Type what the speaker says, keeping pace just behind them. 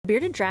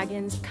bearded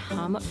dragons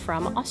come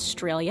from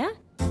Australia.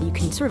 You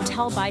can sort of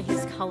tell by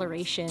his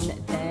coloration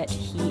that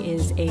he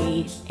is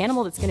an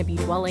animal that's going to be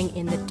dwelling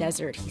in the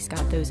desert. He's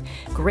got those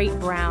great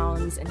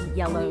browns and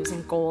yellows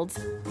and golds.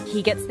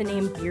 He gets the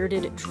name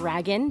bearded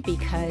dragon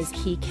because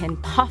he can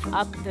puff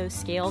up those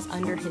scales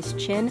under his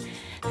chin.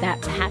 That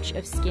patch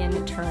of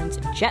skin turns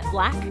jet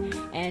black,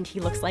 and he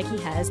looks like he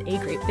has a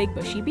great big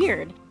bushy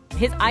beard.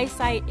 His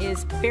eyesight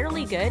is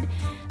fairly good.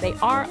 They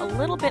are a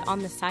little bit on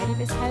the side of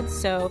his head,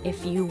 so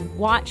if you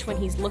watch when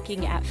he's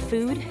looking at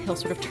food, he'll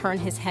sort of turn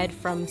his head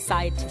from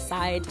side to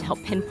side to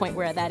help pinpoint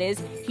where that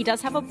is. He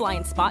does have a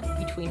blind spot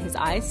between his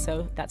eyes,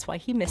 so that's why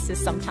he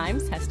misses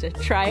sometimes, has to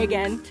try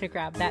again to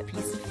grab that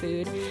piece of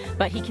food.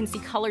 But he can see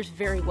colors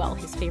very well.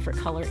 His favorite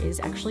color is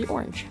actually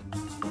orange.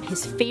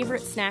 His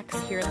favorite snacks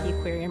here at the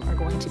aquarium are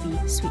going to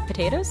be sweet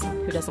potatoes.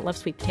 Who doesn't love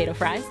sweet potato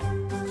fries?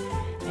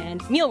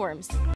 And mealworms.